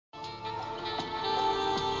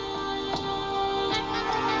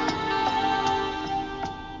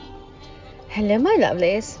Hello, my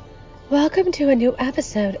lovelies. Welcome to a new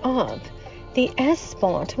episode of the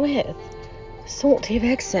S-Spot with Salty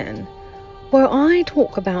Vixen, where I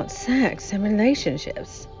talk about sex and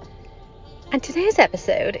relationships. And today's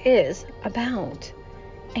episode is about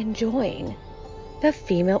enjoying the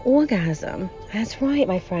female orgasm. That's right,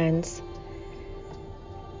 my friends.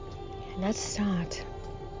 Let's start.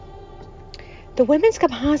 The women's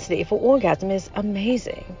capacity for orgasm is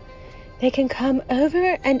amazing. They can come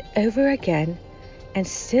over and over again and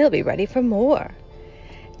still be ready for more.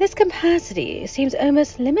 This capacity seems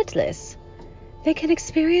almost limitless. They can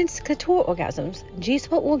experience clitoral orgasms,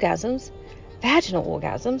 G-spot orgasms, vaginal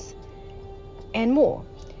orgasms, and more.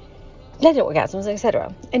 Genital orgasms,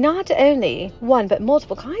 etc. And not only one, but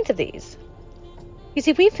multiple kinds of these. You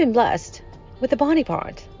see, we've been blessed with the body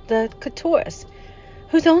part, the clitoris,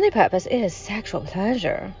 whose only purpose is sexual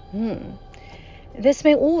pleasure. This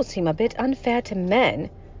may all seem a bit unfair to men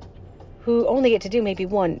who only get to do maybe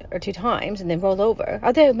one or two times and then roll over.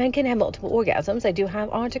 Although men can have multiple orgasms. I do have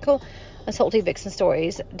an article on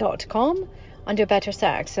saltyvixenstories.com under better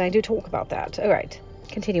sex, and I do talk about that. All right,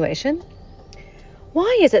 continuation.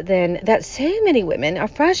 Why is it then that so many women are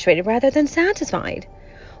frustrated rather than satisfied?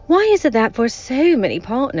 Why is it that for so many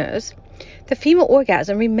partners, the female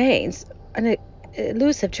orgasm remains an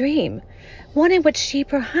elusive dream, one in which she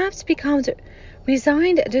perhaps becomes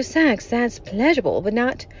resigned to sex that's pleasurable but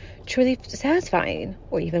not truly satisfying,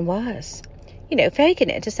 or even worse, faking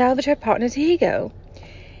it to salvage her partner's ego?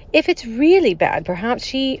 If it's really bad, perhaps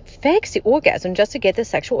she fakes the orgasm just to get the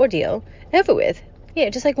sexual ordeal over with.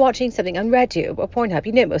 Just like watching something on RedTube or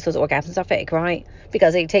Pornhub. Most of those orgasms are fake, right?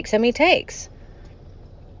 Because they take so many takes.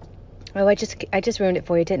 Oh, I just ruined it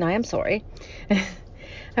for you, didn't I? I'm sorry.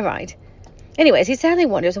 All right. Anyways, he sadly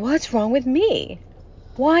wonders, what's wrong with me?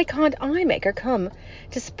 Why can't I make her come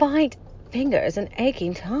despite fingers and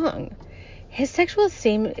aching tongue? His sexual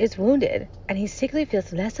esteem is wounded, and he secretly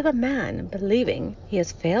feels less of a man, believing he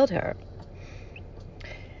has failed her.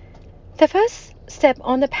 The first step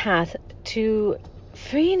on the path to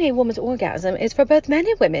freeing a woman's orgasm is for both men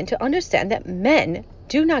and women to understand that men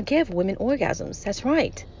do not give women orgasms. That's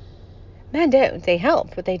right. Men don't. They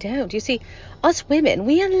help, but they don't. You see, us women,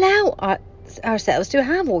 we allow ourselves to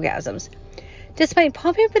have orgasms. Despite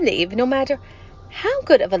popular belief, no matter how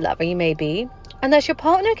good of a lover you may be, unless your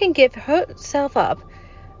partner can give herself up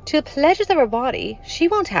to the pleasures of her body, she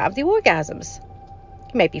won't have the orgasms.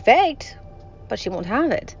 It may be faked, but she won't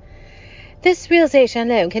have it. This realization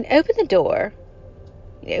alone can open the door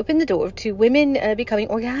to women becoming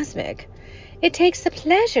orgasmic. It takes the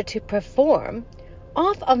pleasure to perform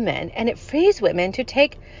off of men, and it frees women to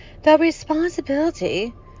take the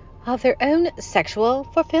responsibility of their own sexual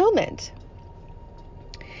fulfillment.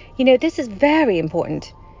 This is very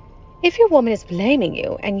important. If your woman is blaming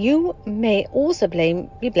you, and you may also be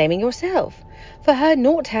blaming yourself for her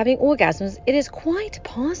not having orgasms, it is quite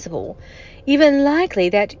possible, even likely,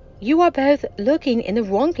 that you are both looking in the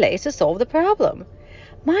wrong place to solve the problem.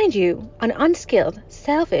 Mind you, an unskilled,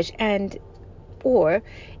 selfish, or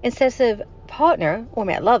incessive partner or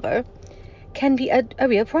male lover can be a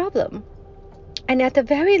real problem, and at the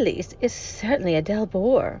very least is certainly a dull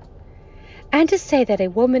bore. And to say that a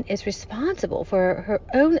woman is responsible for her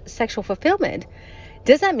own sexual fulfillment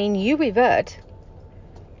does not mean you revert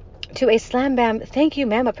to a slam bam thank you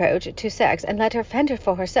ma'am approach to sex and let her fend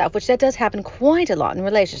for herself, which that does happen quite a lot in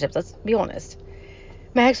relationships, let's be honest.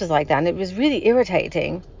 My ex was like that, and it was really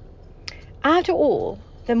irritating. After all,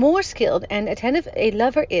 the more skilled and attentive a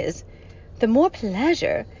lover is, the more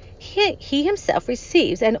pleasure he himself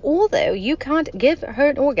receives, and although you can't give her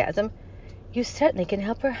an orgasm, you certainly can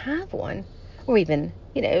help her have one, or even,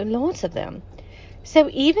 lots of them. So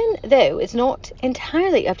even though it's not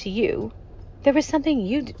entirely up to you, there is something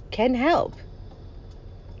you can help.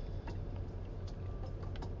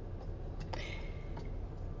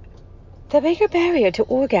 The bigger barrier to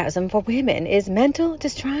orgasm for women is mental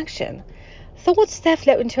distraction. Thoughts that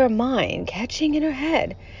float into her mind, catching in her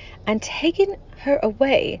head, and taking her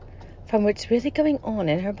away from what's really going on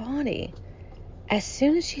in her body. As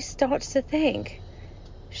soon as she starts to think,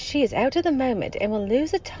 she is out of the moment and will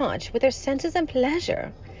lose a touch with her senses and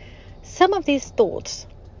pleasure. Some of these thoughts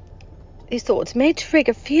may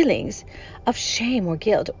trigger feelings of shame or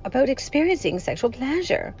guilt about experiencing sexual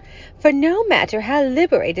pleasure. For no matter how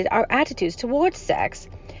liberated our attitudes towards sex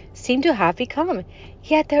seem to have become,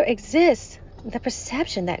 yet there exists the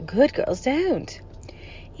perception that good girls don't.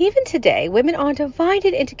 Even today, women are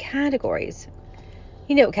divided into categories.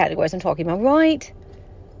 You know what categories I'm talking about, right?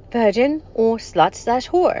 Virgin or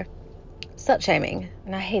slut/whore. Slut shaming.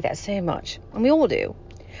 And I hate that so much. And we all do.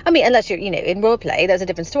 I mean, unless you're, in role play, that's a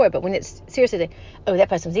different story. But when it's seriously, oh, that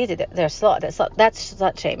person's easy, they're a slut, that's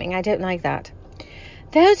slut shaming. I don't like that.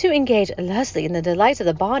 Those who engage lustily in the delights of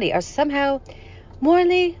the body are somehow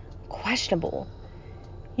morally questionable.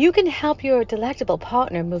 You can help your delectable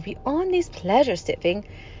partner move beyond these pleasure-stiffing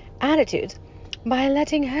attitudes by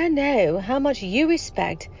letting her know how much you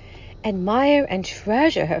respect, admire, and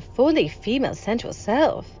treasure her fully female sensual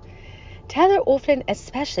self. Tell her often,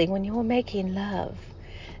 especially when you're making love,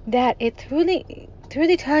 that it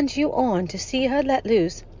truly turns you on to see her let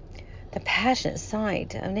loose the passionate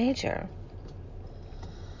side of nature.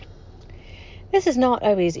 This is not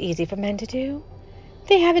always easy for men to do.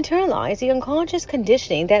 They have internalized the unconscious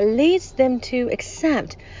conditioning that leads them to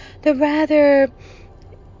accept the rather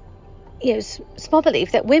small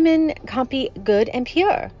belief that women can't be good and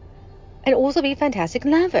pure and also be fantastic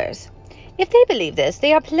lovers. If they believe this,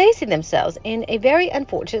 they are placing themselves in a very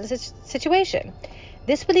unfortunate situation.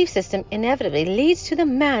 This belief system inevitably leads to the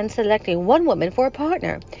man selecting one woman for a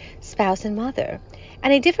partner, spouse, and mother,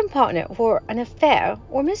 and a different partner for an affair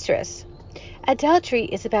or mistress. Adultery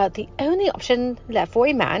is about the only option left for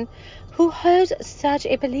a man who holds such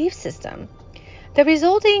a belief system. The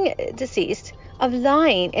resulting deceit of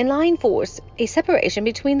lying force a separation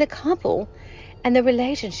between the couple and the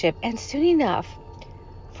relationship, and soon enough,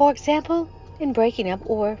 for example, in breaking up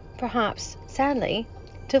or perhaps, sadly,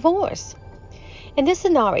 divorce. In this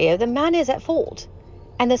scenario, the man is at fault,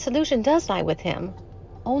 and the solution does lie with him.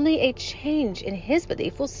 Only a change in his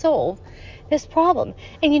belief will solve this problem.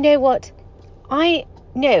 And you know what? I've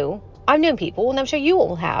known people, and I'm sure you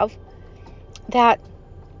all have, that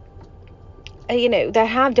that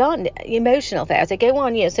have done emotional affairs. They go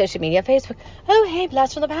on, social media, Facebook. Oh, hey,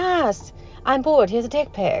 blast from the past. I'm bored. Here's a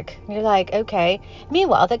dick pic. And you're like, okay.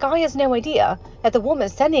 Meanwhile, the guy has no idea that the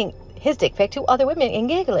woman's sending his dick pic to other women and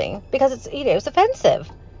giggling because it's, it's offensive.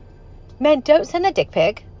 Men don't send a dick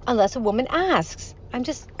pic unless a woman asks.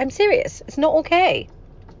 I'm serious. It's not okay.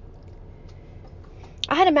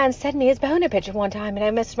 I had a man send me his boner picture one time, and I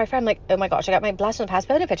messaged my friend, like, oh my gosh, I got my blast from the past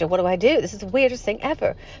boner picture. What do I do? This is the weirdest thing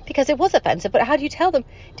ever. Because it was offensive, but how do you tell them,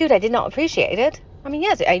 dude, I did not appreciate it? I mean,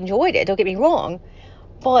 yes, I enjoyed it, don't get me wrong,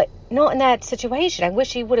 but not in that situation. I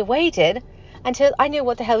wish he would have waited until I knew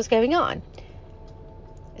what the hell was going on.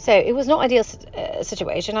 So it was not an ideal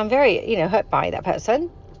situation. I'm very, hurt by that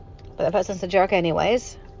person, but that person's a jerk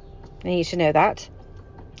anyways, and you should know that.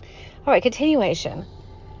 All right, continuation.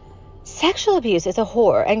 Sexual abuse is a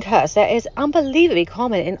horror and curse that is unbelievably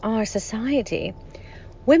common in our society.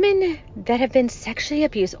 Women that have been sexually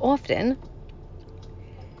abused often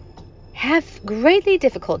have greatly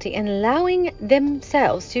difficulty in allowing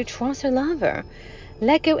themselves to trust their lover,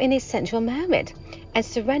 let go in a sensual moment, and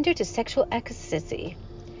surrender to sexual ecstasy.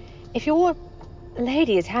 If your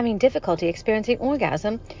lady is having difficulty experiencing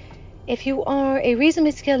orgasm, if you are a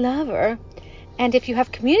reasonably skilled lover, and if you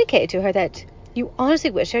have communicated to her that you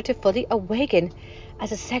honestly wish her to fully awaken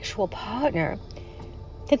as a sexual partner,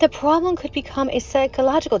 then the problem could become a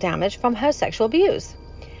psychological damage from her sexual abuse.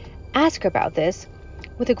 Ask her about this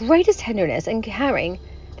with the greatest tenderness and caring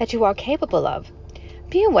that you are capable of.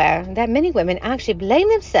 Be aware that many women actually blame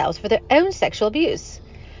themselves for their own sexual abuse.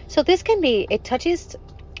 So this can be a touchiest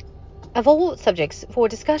of all subjects for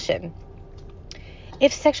discussion.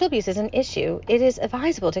 If sexual abuse is an issue, it is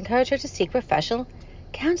advisable to encourage her to seek professional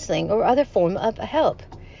counseling or other form of help.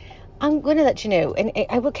 I'm going to let you know, and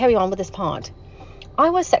I will carry on with this part. I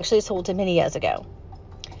was sexually assaulted many years ago.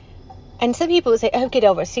 And some people would say, oh, get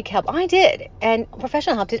over it, seek help. I did. And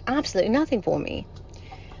professional help did absolutely nothing for me.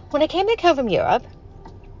 When I came back home from Europe,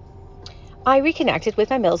 I reconnected with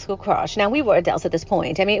my middle school crush. Now, we were adults at this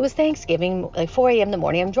point. I mean, it was Thanksgiving, like 4 a.m. in the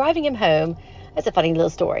morning. I'm driving him home. That's a funny little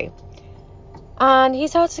story. And he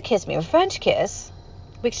starts to kiss me, a French kiss.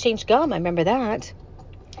 We exchanged gum. I remember that.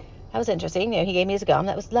 That was interesting. He gave me his gum.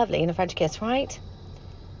 That was lovely in a French kiss, right?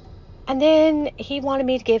 And then he wanted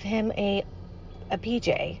me to give him a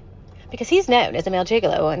BJ. Because he's known as a male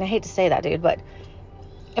gigolo. And I hate to say that, dude, but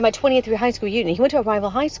in my 20th year high school reunion, he went to a rival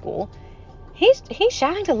high school. He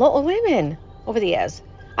shagged a lot of women over the years.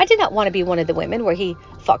 I did not want to be one of the women where he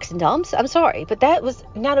fucks and dumps. I'm sorry, but that was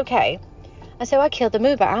not okay. And so I killed the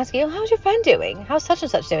mood by asking, how's your friend doing? How's such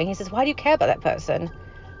and such doing? He says, why do you care about that person?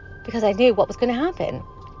 Because I knew what was going to happen.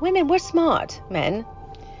 Women, we're smart, men.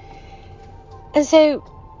 And so,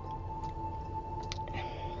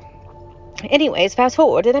 anyways, fast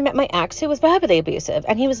forward, and I met my ex who was verbally abusive,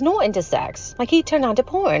 and he was not into sex. Like, he turned on to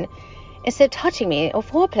porn instead of touching me or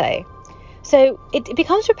foreplay. So it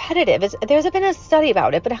becomes repetitive. There's been a study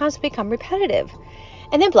about it, but it has become repetitive.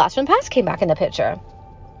 And then Blast from the Past came back in the picture.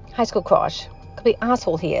 High school crush. Complete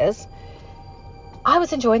asshole he is. I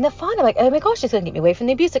was enjoying the fun. I'm like, oh my gosh, she's going to get me away from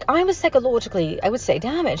the abuse. Like, I was psychologically, I would say,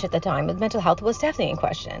 damaged at the time. Mental health was definitely in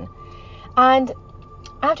question. And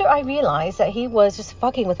after I realized that he was just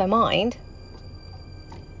fucking with my mind,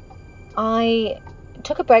 I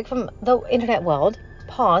took a break from the internet world,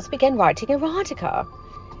 paused, began writing erotica.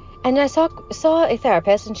 And I saw a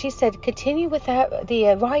therapist, and she said, continue with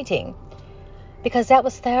the writing, because that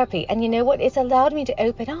was therapy. And you know what? It's allowed me to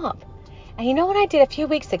open up. And you know what I did a few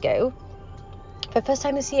weeks ago? For the first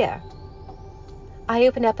time this year, I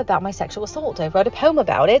opened up about my sexual assault. I wrote a poem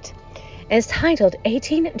about it, and it's titled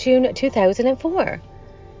 18 June 2004.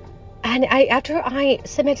 And after I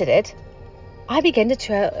submitted it, I began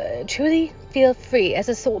to truly feel free as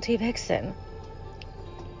a Salty Vixen.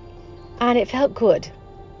 And it felt good.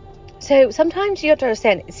 So sometimes you have to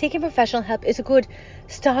understand, seeking professional help is a good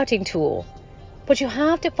starting tool. But you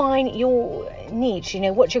have to find your niche,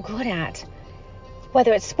 what you're good at.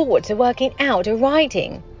 Whether it's sports or working out or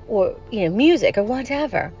writing or, music or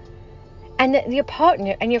whatever. And your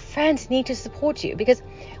partner and your friends need to support you. Because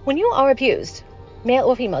when you are abused, male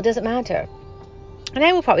or female, doesn't matter. And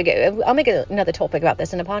I will probably I'll make another topic about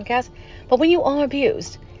this in a podcast. But when you are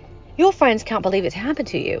abused, your friends can't believe it's happened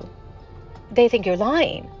to you. They think you're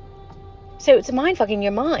lying. So it's mind fucking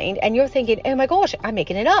your mind. And you're thinking, oh my gosh, I'm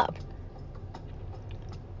making it up.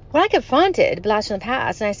 When I confronted Blast from the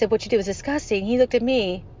past and I said, what you did was disgusting, he looked at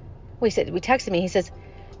me. We texted me. He says,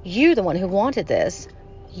 you're the one who wanted this.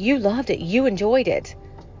 You loved it. You enjoyed it.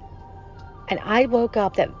 And I woke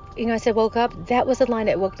up woke up. That was the line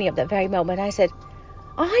that woke me up that very moment. I said,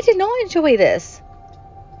 I did not enjoy this.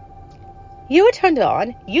 You were turned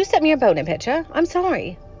on. You sent me a boning picture. I'm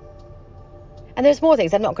sorry. And there's more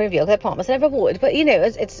things I'm not going to reveal, because I promise I never would. But,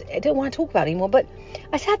 I don't want to talk about it anymore. But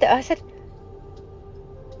I sat there. I said,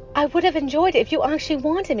 I would have enjoyed it if you actually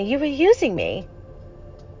wanted me. You were using me.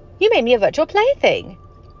 You made me a virtual plaything.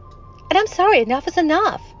 And I'm sorry, enough is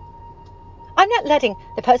enough. I'm not letting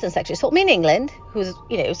the person sexually assault me in England, who's,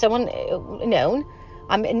 someone known.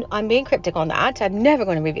 I'm being cryptic on that. I'm never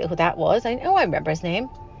going to reveal who that was. I remember his name.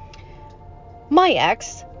 My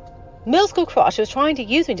ex, middle school crush, who was trying to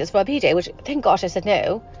use me just for a PJ, which, thank gosh, I said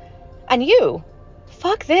no. And you,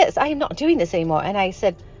 fuck this. I am not doing this anymore. And I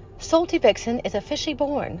said, Salty Vixen is officially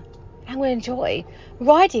born. I'm going to enjoy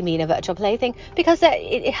writing me in a virtual plaything, because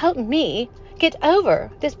it helped me get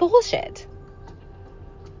over this bullshit.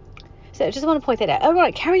 So I just want to point that out. All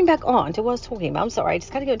right, carrying back on to what I was talking about. I'm sorry, I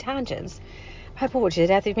just got to go in tangents. I bored you to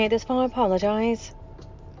death. If you've made this far, I apologize.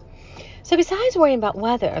 So besides worrying about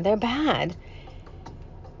whether they're bad,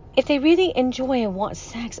 if they really enjoy and want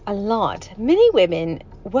sex a lot, many women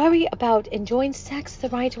worry about enjoying sex the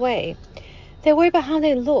right way. They worry about how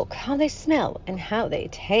they look, how they smell, and how they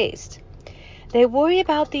taste. They worry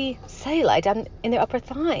about the cellulite in their upper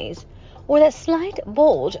thighs, or that slight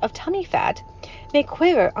bulge of tummy fat may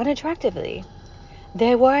quiver unattractively.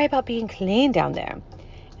 They worry about being clean down there,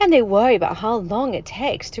 and they worry about how long it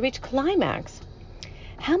takes to reach climax.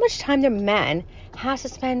 How much time their man has to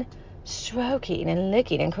spend stroking and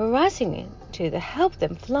licking and caressing to help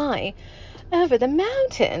them fly over the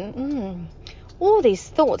mountain. All these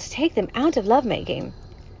thoughts take them out of lovemaking.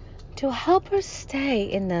 To help her stay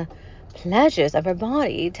in the pleasures of her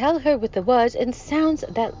body, tell her with the words and sounds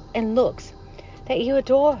and looks that you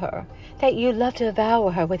adore her, that you love to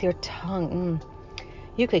devour her with your tongue.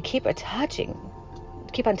 You could keep on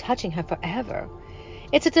touching her forever.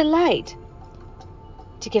 It's a delight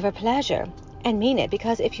to give her pleasure, and mean it,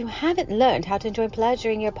 because if you haven't learned how to enjoy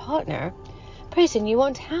pleasuring your partner, pretty soon you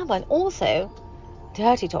won't have one. Also,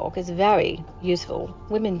 dirty talk is very useful.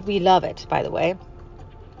 Women, we love it, by the way.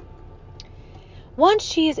 Once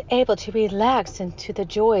she is able to relax into the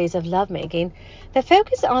joys of lovemaking, the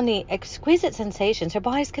focus on the exquisite sensations her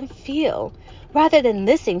bodies can feel, rather than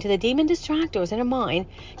listening to the demon distractors in her mind,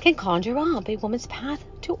 can conjure up a woman's path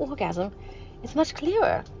to orgasm is much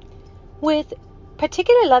clearer. With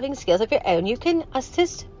particular loving skills of your own, you can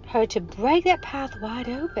assist her to break that path wide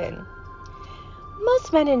open.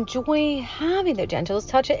 Most men enjoy having their genitals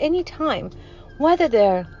touched at any time, whether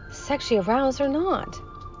they're sexually aroused or not.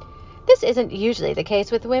 This isn't usually the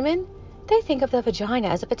case with women. They think of the vagina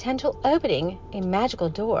as a potential opening, a magical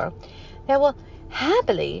door that will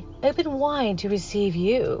happily open wide to receive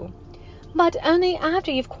you, but only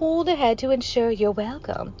after you've called ahead to ensure you're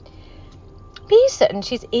welcome. Be certain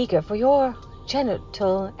she's eager for your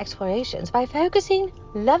genital explorations by focusing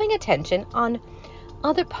loving attention on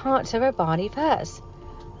other parts of her body first.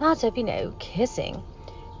 Lots of, kissing,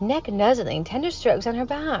 neck nuzzling, tender strokes on her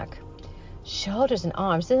back, shoulders and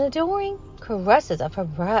arms, and adoring caresses of her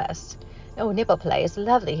breast. Oh, nipple play is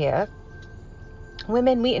lovely here.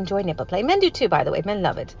 Women, we enjoy nipple play. Men do too, by the way. Men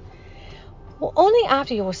love it. Well, only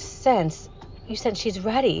after you sense she's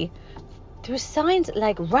ready, through signs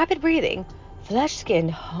like rapid breathing, flesh skin,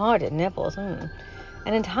 hardened nipples, an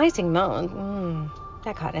enticing moan,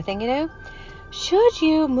 that kind of thing, Should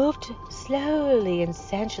you move slowly and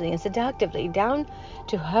sensually and seductively down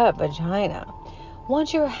to her vagina,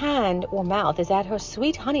 once your hand or mouth is at her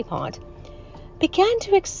sweet honeypot, begin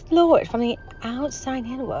to explore it from the outside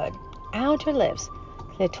inward, outer lips,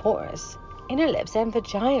 clitoris, inner lips, and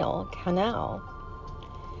vaginal canal.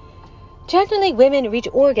 Generally, women reach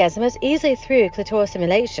orgasm as easily through clitoral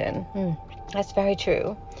stimulation. That's very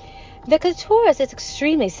true. The clitoris is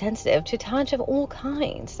extremely sensitive to touch of all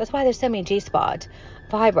kinds. That's why there's so many G-spot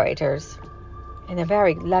vibrators. And they're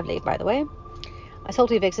very lovely, by the way. A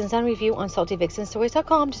Salty Vixen's on review on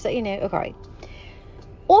saltyvixenstories.com, just so you know. Okay.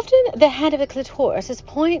 Often, the head of the clitoris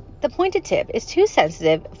the pointed tip is too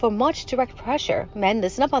sensitive for much direct pressure. Men,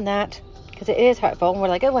 listen up on that, because it is hurtful. And we're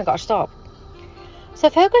like, oh my gosh, stop. So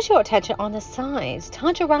focus your attention on the sides.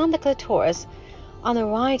 Touch around the clitoris on the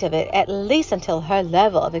right of it, at least until her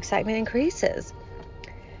level of excitement increases.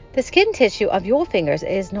 The skin tissue of your fingers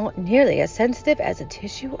is not nearly as sensitive as the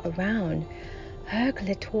tissue around her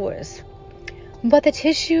clitoris. But the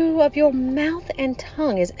tissue of your mouth and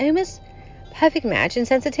tongue is almost perfect match in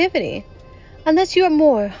sensitivity. Unless you are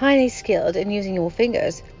more highly skilled in using your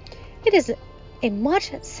fingers, it is a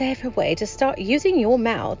much safer way to start using your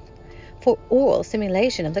mouth for oral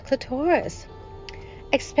stimulation of the clitoris.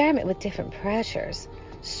 Experiment with different pressures,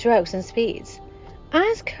 strokes, and speeds.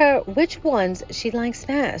 Ask her which ones she likes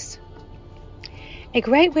best. A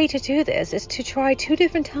great way to do this is to try 2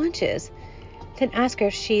 different touches, then ask her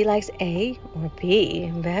if she likes A or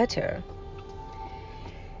B better.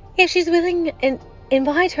 If she's willing,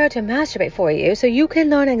 invite her to masturbate for you so you can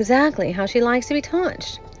learn exactly how she likes to be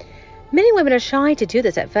touched. Many women are shy to do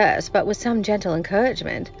this at first, but with some gentle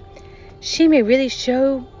encouragement, she may really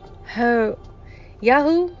show her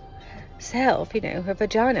Yahoo self, her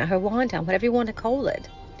vagina, her wonton, whatever you want to call it.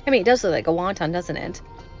 I mean, it does look like a wonton, doesn't it?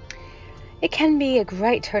 It can be a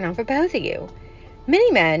great turn on for both of you.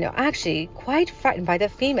 Many men are actually quite frightened by the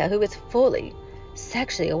female who is fully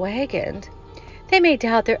sexually awakened. They may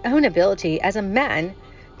doubt their own ability as a man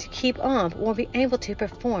to keep up or be able to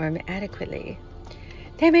perform adequately.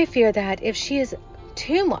 They may fear that if she is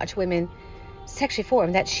too much women sexually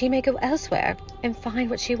formed, that she may go elsewhere and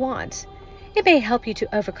find what she wants. It may help you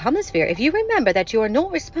to overcome this fear if you remember that you are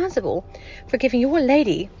not responsible for giving your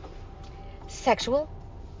lady sexual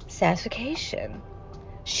satisfaction.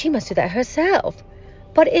 She must do that herself.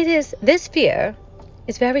 But this fear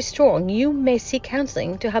is very strong. You may seek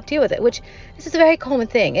counseling to help deal with it, which this is a very common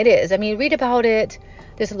thing. It is. I mean, read about it.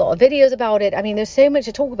 There's a lot of videos about it. I mean, there's so much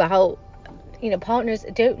to talk about how, partners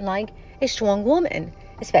don't like a strong woman,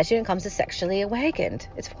 especially when it comes to sexually awakened.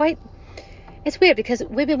 It's weird because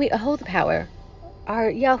women, we hold the power.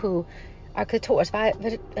 Our clitoris,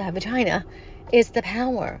 vagina, is the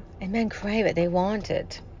power. And men crave it. They want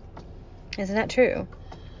it. Isn't that true?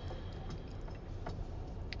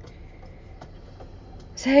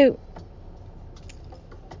 So,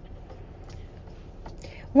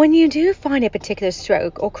 when you do find a particular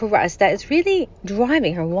stroke or caress that is really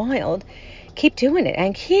driving her wild, keep doing it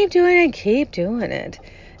and keep doing it and keep doing it.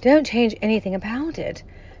 Don't change anything about it.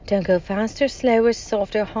 Don't go faster, slower,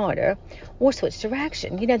 softer, harder, or switch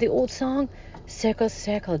direction. The old song, circle,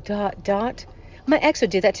 circle, dot, dot. My ex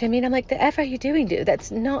would do that to me, and I'm like, the F are you doing, dude?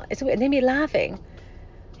 That's not, it's weird. And they'd be laughing.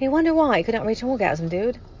 You wonder why I could not reach orgasm,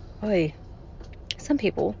 dude. Oy. Some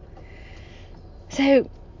people. So,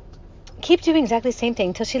 keep doing exactly the same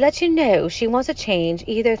thing till she lets you know she wants a change,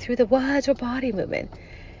 either through the words or body movement.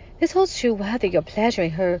 This holds true whether you're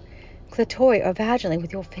pleasuring her clitoris or vaginally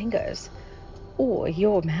with your fingers or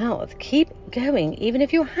your mouth. Keep going, even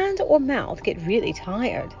if your hand or mouth get really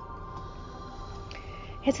tired.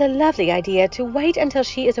 It's a lovely idea to wait until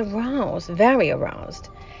she is aroused, very aroused,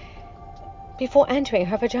 before entering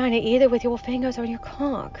her vagina, either with your fingers or your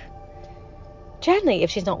cock. Generally, if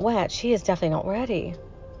she's not wet, she is definitely not ready.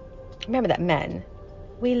 Remember that men,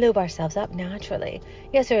 we lube ourselves up naturally.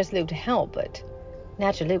 Yes, there is lube to help, but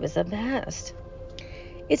natural lube is the best.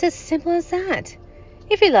 It's as simple as that.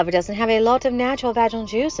 If your lover doesn't have a lot of natural vaginal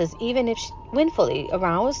juices, even if when fully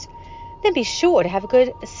aroused, then be sure to have a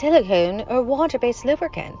good silicone or water-based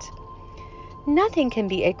lubricant. Nothing can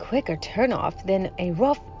be a quicker turn-off than a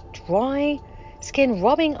rough, dry skin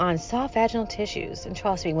rubbing on soft vaginal tissues. And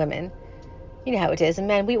trust me, women, you know how it is. And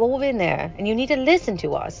men, we've all been there. And you need to listen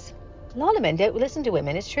to us. A lot of men don't listen to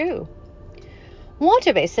women. It's true.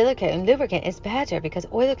 Water-based silicone lubricant is better because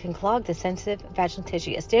oil can clog the sensitive vaginal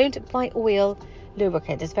tissues. Don't buy oil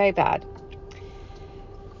lubricant. It's very bad.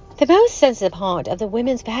 The most sensitive part of the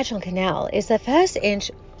women's vaginal canal is the first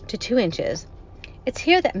inch to 2 inches. It's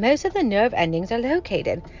here that most of the nerve endings are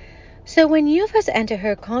located. So when you first enter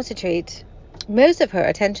her, concentrate most of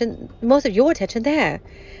your attention there.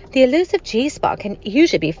 The elusive G-spot can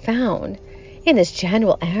usually be found in this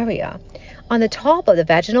general area on the top of the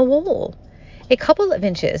vaginal wall, a couple of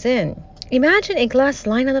inches in. Imagine a glass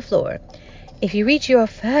lying on the floor. If you reach your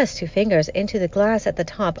first 2 fingers into the glass at the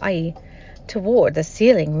top, i.e. toward the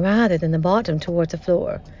ceiling rather than the bottom towards the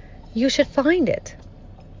floor, you should find it.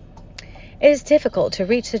 It is difficult to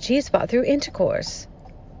reach the G-spot through intercourse.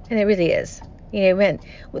 And it really is. When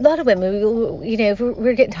a lot of women, if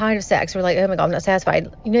we're getting tired of sex, we're like, oh my God, I'm not satisfied.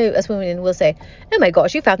 As women will say, oh my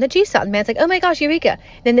gosh, you found the G-spot. And the man's like, oh my gosh, eureka.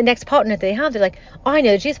 And then the next partner they have, they're like, oh, I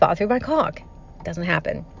know the G-spot through my cock. It doesn't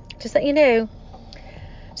happen. Just let you know.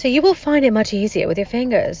 So you will find it much easier with your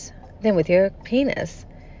fingers than with your penis.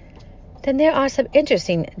 Then there are some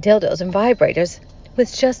interesting dildos and vibrators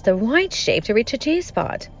with just the right shape to reach a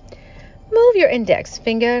G-spot. Move your index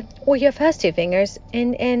finger or your first 2 fingers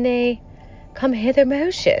in a come hither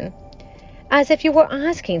motion, as if you were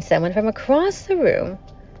asking someone from across the room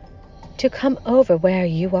to come over where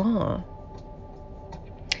you are.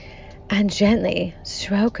 And gently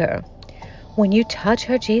stroke her. When you touch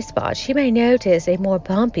her G-spot, she may notice a more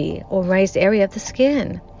bumpy or raised area of the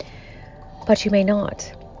skin, but you may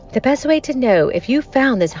not. The best way to know if you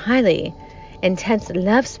found this highly intense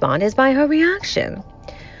love spot is by her reaction.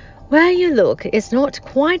 Where you look is not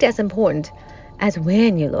quite as important as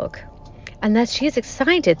when you look. Unless she is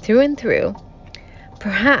excited through and through,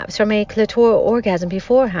 perhaps from a clitoral orgasm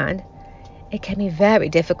beforehand, it can be very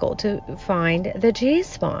difficult to find the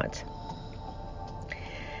G-spot.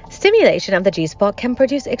 Stimulation of the G-spot can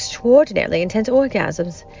produce extraordinarily intense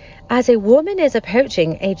orgasms. As a woman is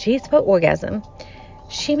approaching a G-spot orgasm,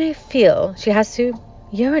 she may feel she has to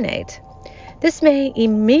urinate. This may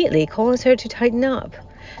immediately cause her to tighten up,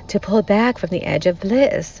 to pull back from the edge of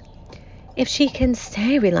bliss. If she can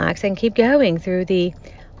stay relaxed and keep going through the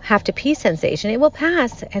have to pee sensation, it will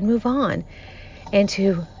pass and move on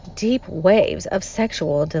into deep waves of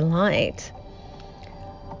sexual delight.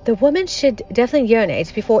 The woman should definitely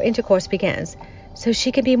urinate before intercourse begins, so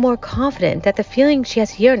she can be more confident that the feeling she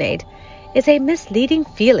has to urinate is a misleading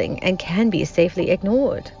feeling and can be safely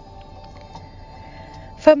ignored.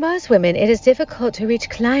 For most women, it is difficult to reach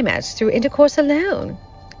climax through intercourse alone.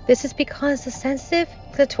 This is because the sensitive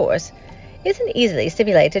clitoris isn't easily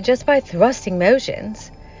stimulated just by thrusting motions.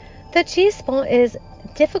 The G-spot is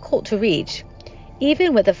difficult to reach,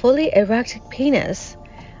 even with a fully erect penis,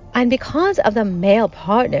 and because of the male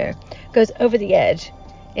partner goes over the edge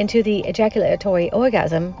into the ejaculatory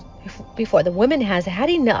orgasm before the woman has had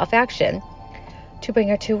enough action to bring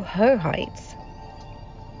her to her heights.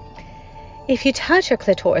 If you touch her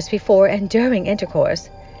clitoris before and during intercourse,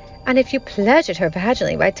 and if you pleasured her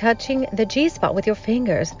vaginally by touching the G-spot with your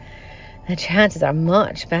fingers, the chances are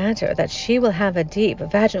much better that she will have a deep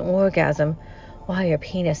vaginal orgasm while your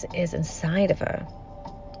penis is inside of her.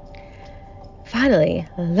 Finally,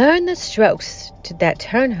 learn the strokes that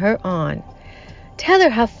turn her on. Tell her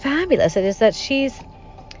how fabulous it is that she's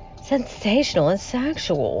sensational and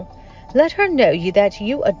sexual. Let her know that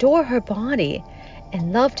you adore her body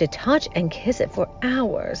and love to touch and kiss it for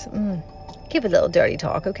hours. Give a little dirty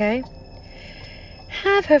talk, okay?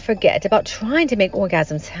 Have her forget about trying to make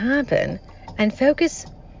orgasms happen and focus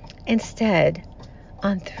instead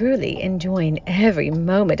on truly enjoying every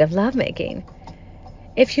moment of lovemaking.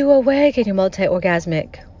 If you awaken your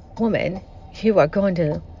multi-orgasmic woman, you are going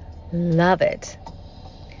to love it.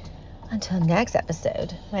 Until next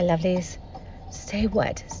episode, my lovelies, stay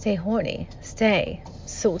wet, stay horny, stay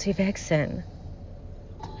Salty Vixen.